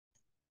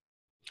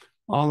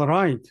All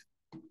right.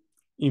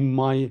 In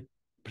my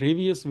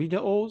previous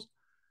videos,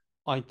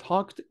 I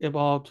talked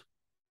about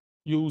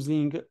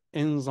using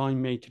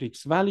enzyme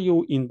matrix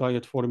value in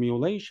diet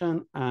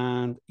formulation.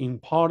 And in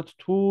part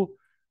two,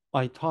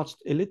 I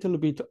touched a little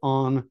bit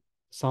on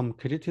some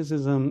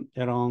criticism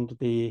around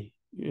the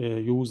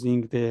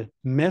using the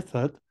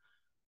method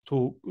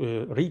to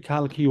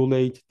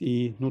recalculate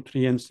the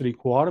nutrients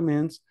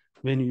requirements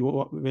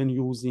when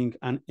using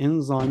an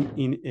enzyme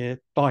in a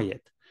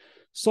diet.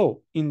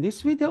 So in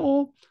this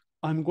video,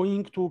 I'm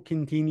going to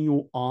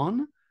continue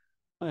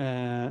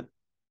uh,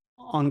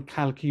 on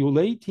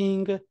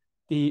calculating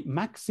the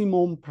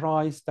maximum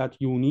price that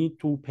you need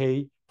to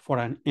pay for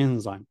an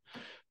enzyme.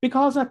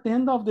 Because at the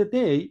end of the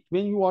day,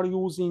 when you are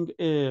using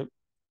a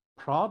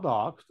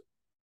product,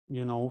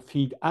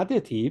 feed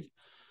additive,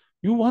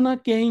 you want to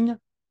gain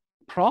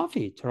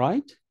profit,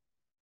 right?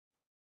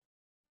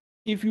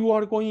 If you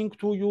are going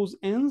to use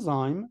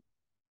enzyme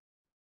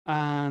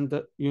and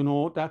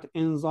that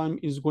enzyme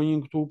is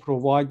going to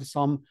provide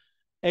some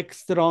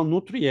extra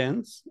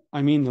nutrients,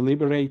 I mean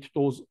liberate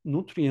those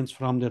nutrients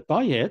from the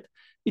diet,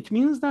 it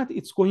means that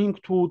it's going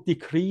to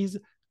decrease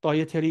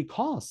dietary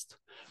cost.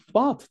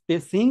 But the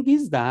thing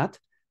is that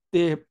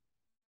the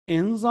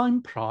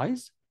enzyme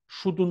price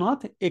should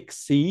not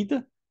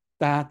exceed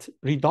that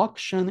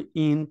reduction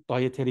in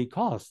dietary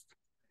cost.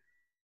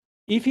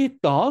 If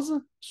it does,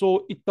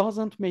 so it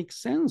doesn't make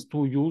sense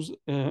to use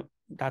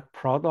that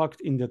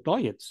product in the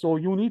diet. So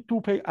you need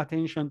to pay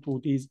attention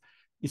to this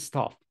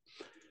stuff.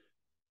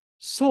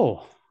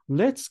 So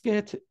let's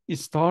get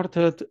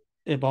started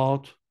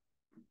about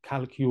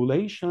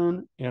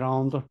calculation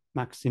around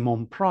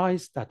maximum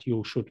price that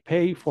you should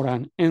pay for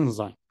an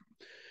enzyme.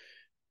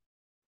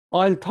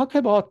 I'll talk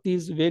about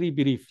this very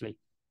briefly.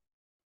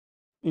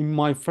 In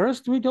my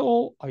first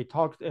video, I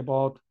talked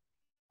about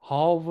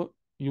how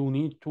you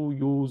need to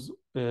use,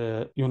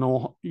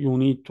 you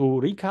need to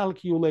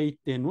recalculate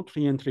the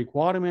nutrient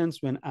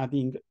requirements when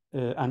adding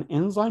an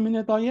enzyme in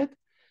a diet.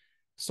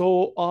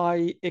 So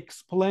I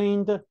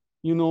explained,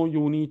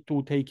 you need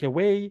to take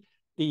away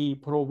the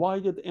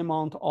provided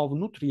amount of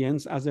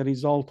nutrients as a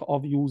result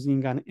of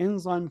using an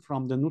enzyme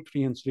from the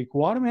nutrients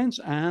requirements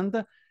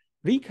and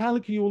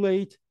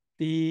recalculate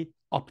the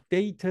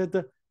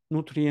updated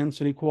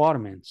nutrients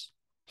requirements.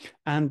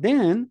 And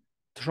then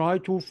try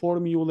to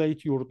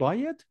formulate your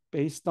diet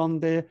based on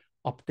the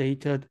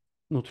updated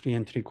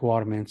nutrient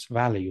requirements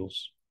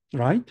values,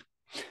 right?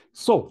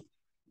 So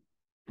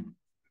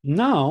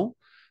now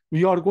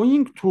we are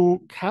going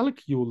to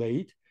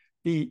calculate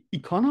the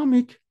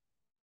economic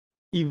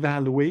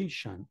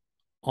evaluation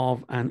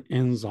of an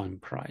enzyme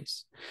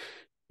price.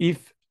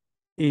 If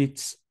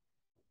it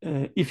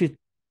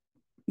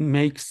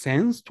makes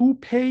sense to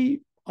pay,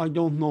 I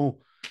don't know,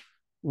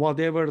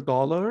 whatever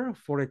dollar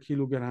for a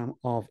kilogram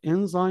of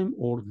enzyme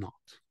or not.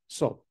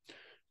 So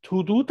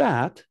to do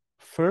that,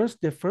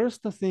 the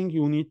first thing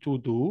you need to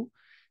do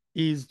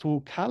is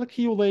to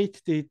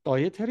calculate the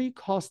dietary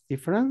cost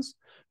difference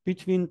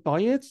between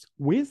diets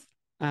with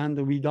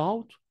and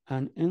without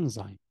an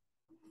enzyme.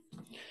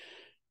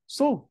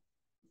 So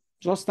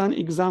just an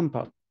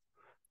example.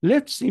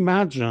 Let's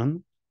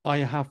imagine I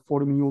have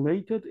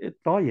formulated a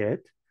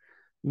diet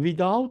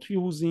without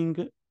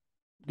using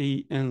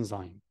the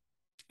enzyme.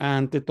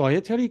 And the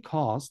dietary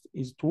cost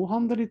is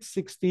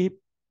 $260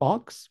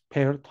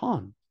 per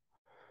ton.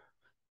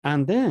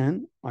 And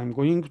then I'm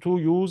going to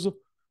use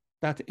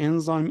that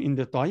enzyme in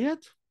the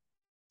diet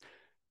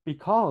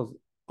because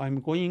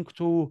I'm going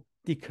to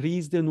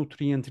decrease the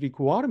nutrient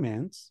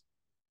requirements,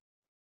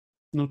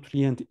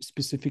 nutrient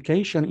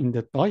specification in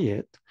the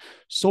diet.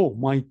 So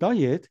my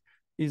diet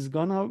is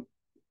gonna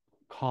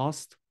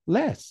cost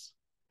less.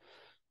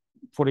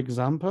 For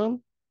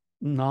example,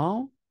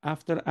 now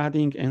after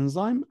adding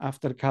enzyme,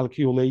 after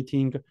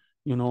calculating,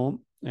 new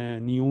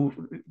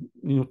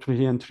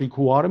nutrient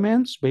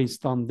requirements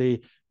based on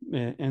the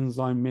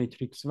enzyme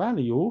matrix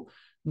value,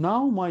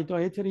 now my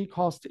dietary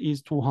cost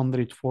is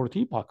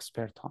 $240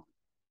 per ton.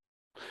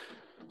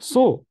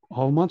 So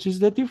how much is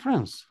the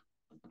difference?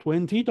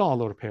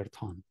 $20 per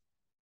ton.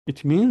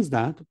 It means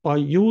that by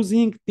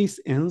using this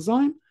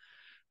enzyme,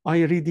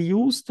 I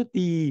reduced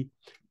the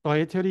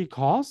dietary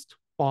cost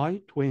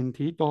by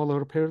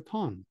 $20 per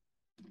ton.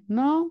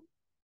 Now,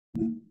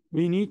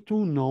 we need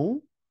to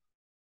know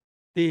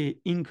the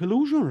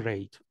inclusion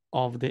rate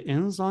of the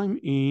enzyme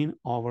in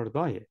our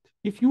diet.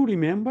 If you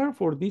remember,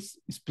 for this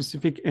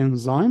specific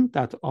enzyme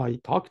that I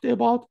talked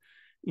about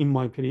in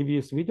my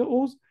previous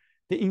videos,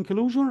 the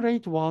inclusion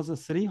rate was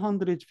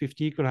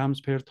 350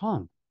 grams per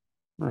ton,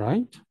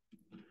 right?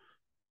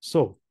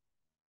 So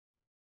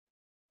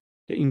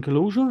the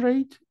inclusion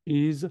rate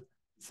is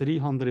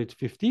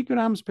 350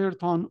 grams per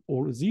ton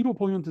or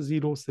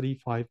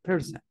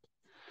 0.035%.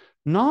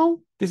 Now,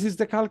 this is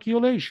the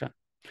calculation.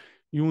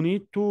 You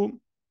need to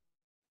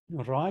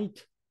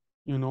write,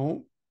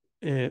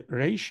 a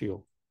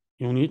ratio.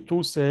 You need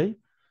to say,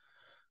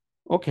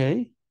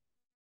 okay,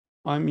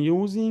 I'm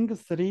using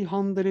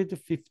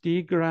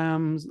 350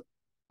 grams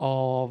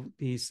of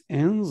this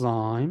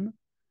enzyme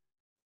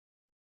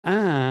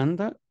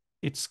and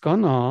it's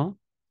gonna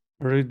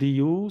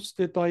reduce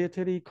the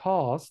dietary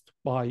cost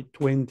by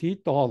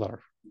 $20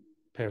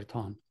 per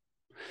ton.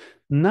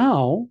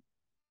 Now,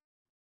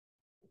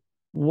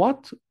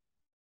 what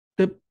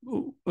the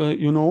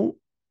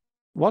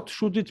what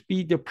should it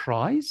be the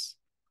price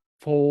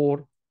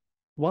for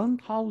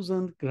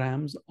 1,000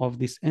 grams of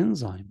this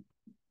enzyme,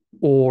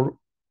 or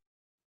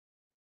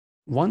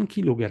 1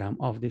 kilogram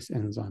of this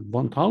enzyme?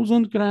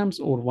 1,000 grams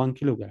or 1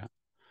 kilogram?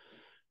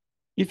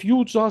 If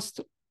you just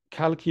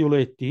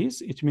calculate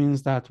this, it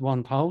means that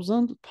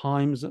 1,000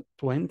 times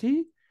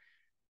 20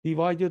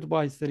 divided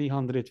by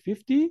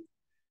 350,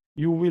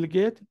 you will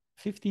get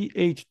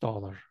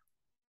 $58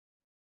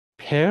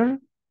 per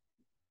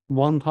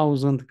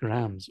 1,000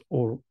 grams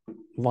or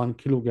 1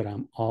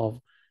 kilogram of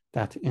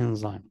that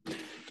enzyme.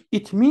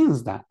 It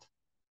means that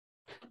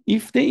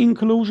if the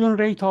inclusion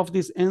rate of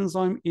this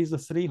enzyme is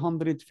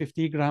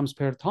 350 grams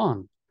per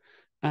ton,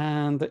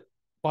 and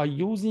by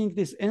using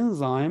this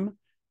enzyme,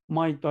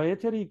 my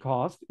dietary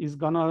cost is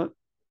gonna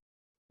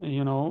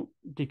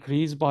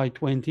decrease by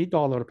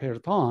 $20 per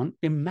ton,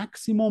 the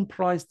maximum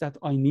price that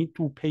I need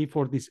to pay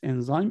for this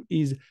enzyme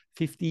is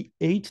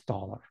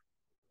 $58.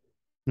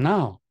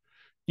 Now,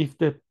 if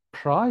the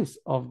price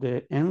of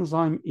the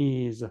enzyme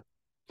is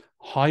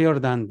higher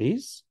than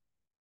this,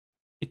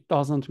 it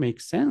doesn't make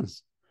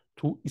sense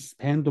to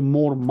spend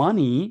more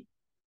money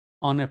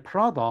on a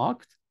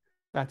product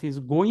that is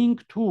going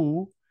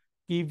to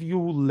give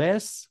you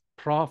less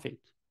profit.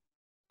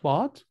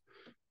 But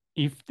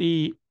if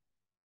the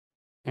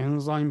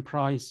enzyme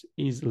price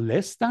is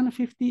less than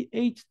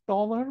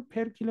 $58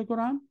 per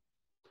kilogram,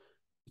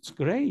 it's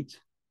great.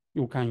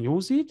 You can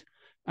use it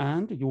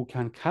and you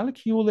can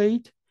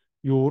calculate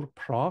your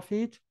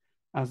profit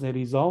as a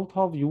result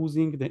of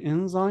using the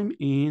enzyme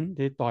in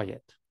the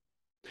diet.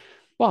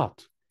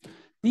 But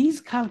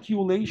these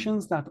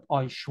calculations that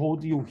I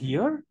showed you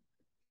here,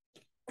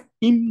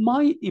 in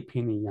my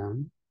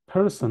opinion,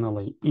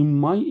 personally, in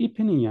my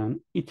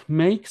opinion, it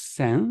makes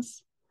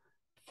sense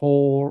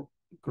for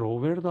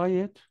grower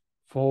diet,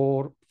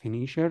 for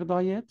finisher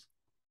diet,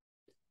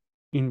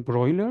 in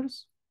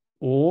broilers,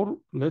 or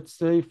let's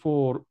say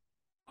for,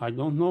 I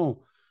don't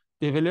know,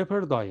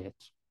 developer diet,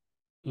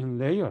 in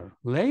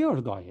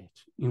layer diet,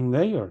 in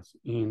layers,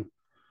 in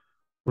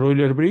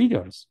broiler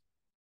breeders,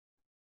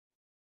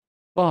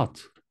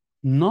 but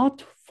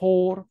not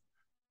for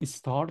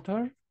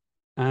starter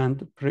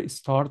and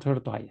pre-starter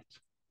diet.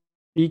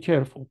 Be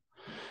careful.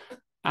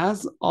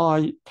 As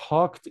I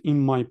talked in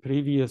my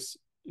previous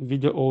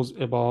videos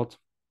about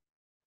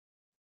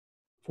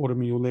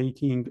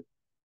formulating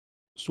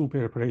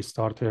super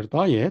pre-starter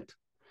diet,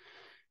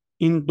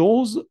 in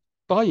those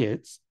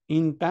diets,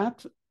 in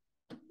that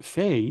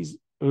phase,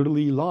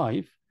 early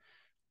life,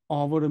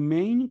 our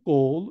main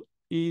goal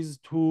is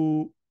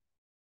to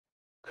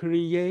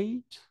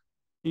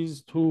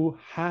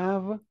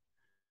have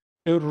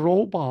a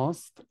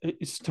robust,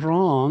 a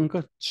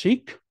strong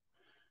chick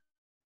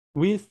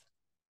with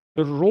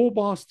a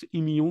robust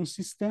immune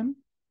system,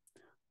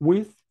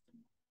 with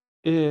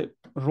a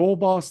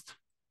robust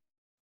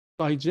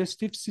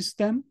digestive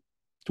system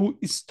to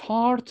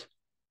start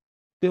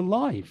the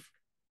life.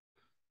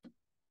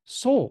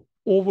 So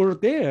over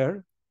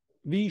there,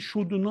 we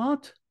should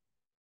not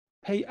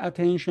pay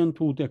attention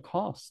to the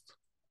cost.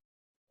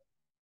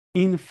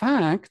 In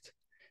fact,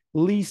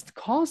 least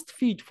cost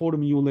feed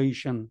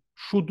formulation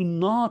should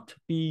not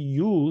be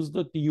used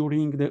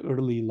during the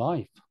early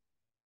life.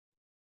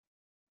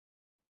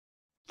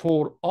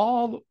 For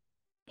all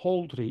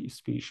poultry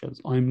species,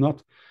 I'm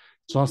not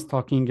just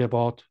talking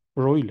about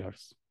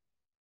broilers.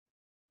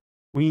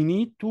 We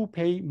need to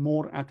pay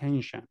more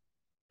attention.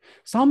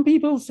 Some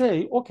people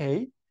say,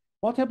 okay,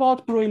 what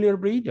about broiler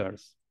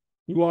breeders?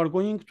 You are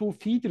going to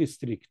feed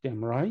restrict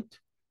them, right?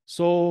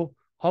 So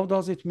how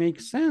does it make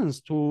sense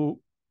to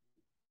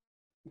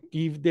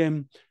give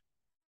them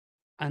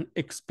an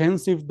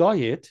expensive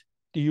diet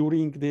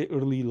during the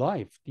early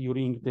life,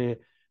 during the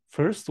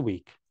first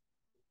week?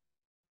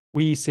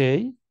 We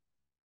say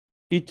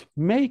it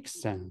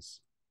makes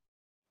sense.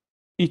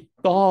 It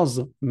does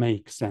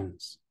make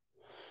sense.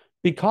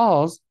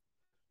 Because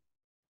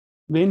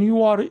when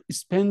you are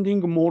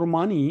spending more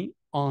money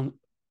on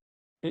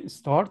a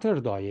starter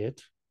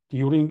diet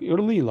during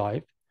early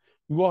life,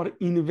 you are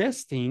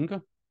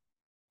investing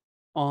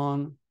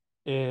on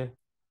a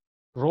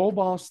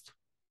robust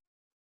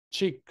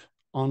chick,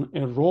 on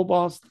a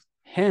robust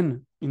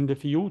hen in the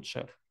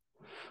future,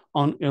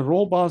 on a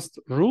robust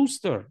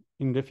rooster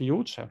in the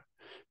future,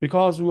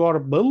 because you are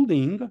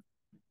building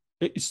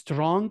a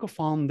strong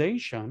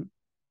foundation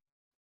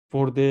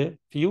for the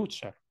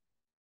future.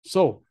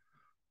 So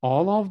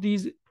all of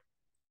these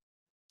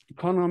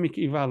economic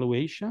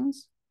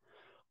evaluations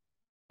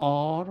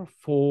are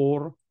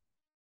for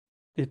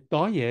the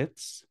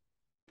diets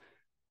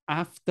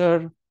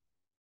after,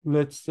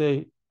 let's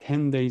say,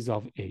 10 days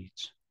of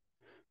age.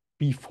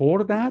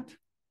 Before that,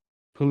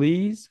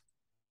 please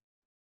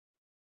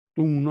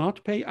do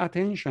not pay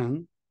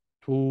attention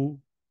to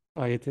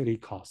dietary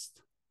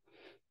cost.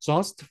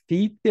 Just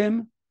feed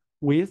them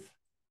with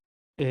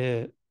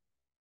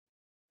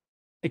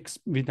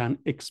with an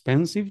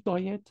expensive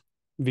diet,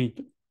 with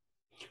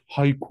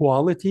high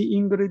quality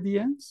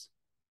ingredients,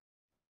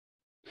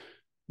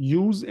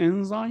 use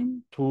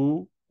enzyme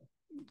to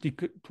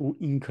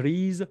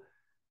increase,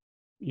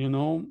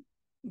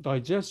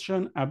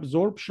 digestion,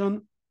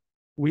 absorption,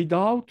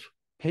 without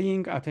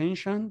paying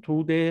attention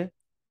to the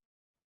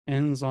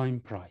enzyme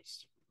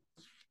price.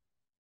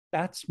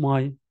 That's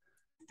my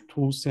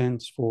 2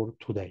 cents for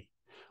today.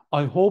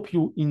 I hope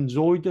you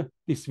enjoyed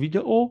this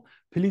video.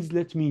 Please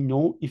let me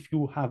know if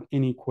you have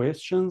any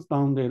questions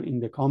down there in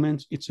the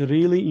comments. It's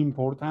really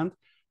important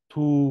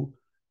to,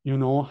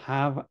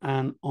 have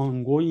an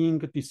ongoing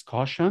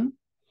discussion.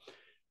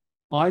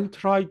 I'll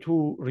try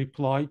to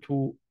reply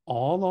to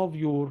all of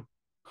your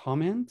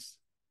comments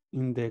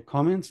in the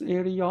comments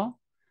area.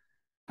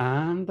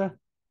 And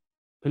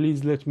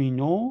please let me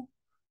know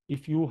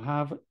if you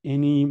have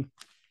any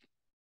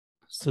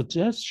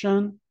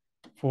suggestion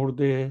for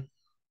the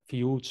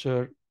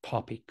future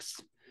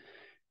topics.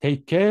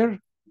 Take care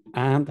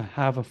and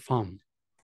have fun.